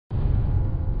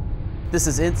This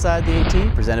is Inside the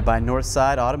 18, presented by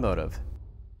Northside Automotive.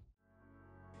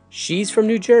 She's from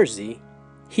New Jersey,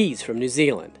 he's from New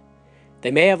Zealand. They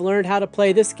may have learned how to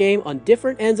play this game on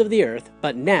different ends of the earth,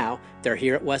 but now they're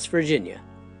here at West Virginia.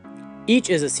 Each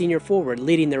is a senior forward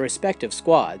leading their respective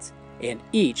squads, and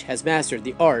each has mastered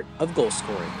the art of goal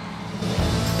scoring.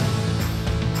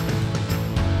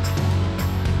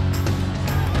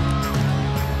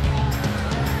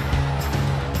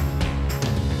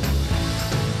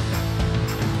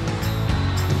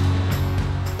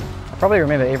 I probably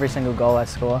remember every single goal I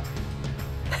score.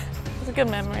 It's a good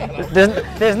memory.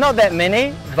 There's not that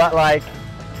many, but like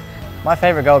my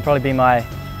favorite goal would probably be my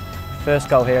first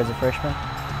goal here as a freshman.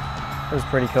 It was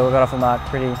pretty cool. I got off the mark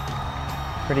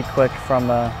pretty quick from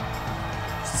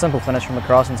just a simple finish from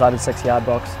across inside the 6-yard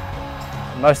box.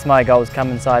 Most of my goals come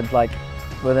inside like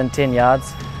within 10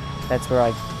 yards. That's where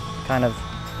I kind of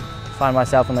find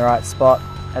myself in the right spot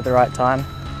at the right time.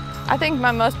 I think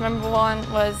my most memorable one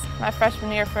was my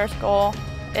freshman year first goal.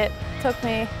 It took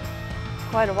me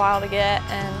quite a while to get,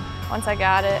 and once I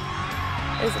got it,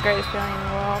 it was the greatest feeling in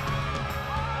the world.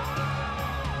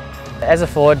 As a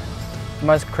forward, the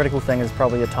most critical thing is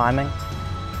probably your timing.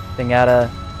 Being able to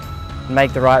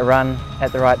make the right run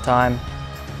at the right time.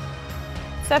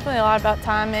 It's definitely a lot about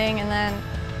timing, and then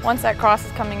once that cross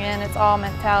is coming in, it's all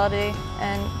mentality,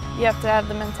 and you have to have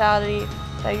the mentality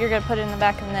that you're going to put it in the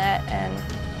back of the net, and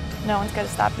no one's going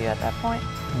to stop you at that point.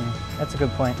 That's a good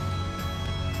point.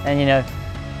 And you know,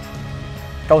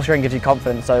 goal scoring gives you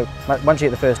confidence, so once you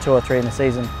get the first 2 or 3 in the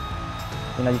season,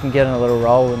 you know, you can get in a little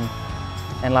roll,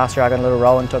 and last year I got in a little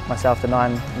roll and took myself to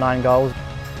nine goals.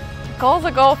 Goal's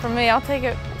a goal for me. I'll take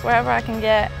it wherever I can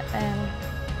get,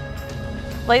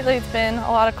 and lately it's been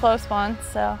a lot of close ones,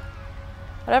 so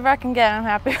whatever I can get, I'm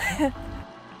happy with.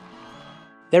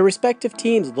 Their respective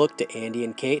teams look to Andy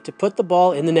and Kate to put the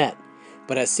ball in the net,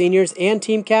 but as seniors and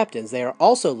team captains, they are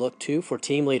also looked to for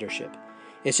team leadership.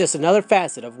 It's just another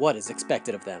facet of what is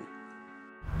expected of them.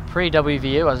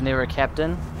 Pre-WVU, I was never a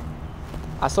captain.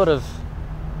 I sort of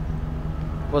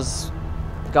was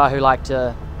the guy who liked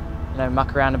to, you know,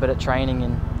 muck around a bit at training,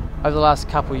 and over the last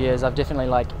couple of years I've definitely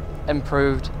like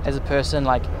improved as a person,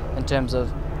 like in terms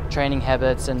of training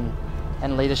habits and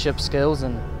leadership skills,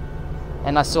 and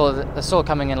I saw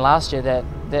coming in last year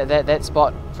that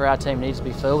spot for our team needs to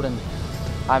be filled, and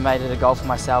I made it a goal for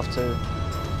myself to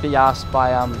be asked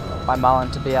by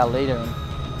Mullen to be our leader,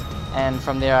 and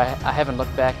from there I haven't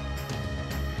looked back.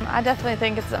 I definitely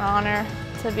think it's an honor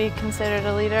to be considered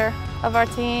a leader of our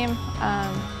team.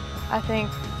 I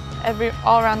think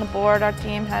all around the board our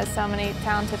team has so many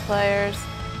talented players,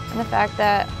 and the fact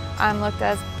that I'm looked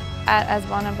at as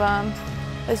one of them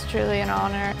is truly an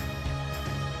honor.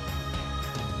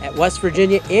 At West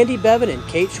Virginia, Andy Bevan and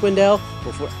Kate Schwindel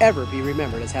will forever be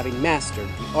remembered as having mastered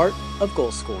the art of goal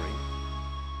scoring.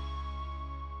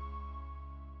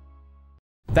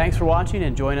 Thanks for watching,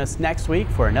 and join us next week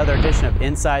for another edition of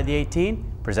Inside the 18,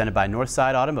 presented by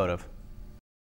Northside Automotive.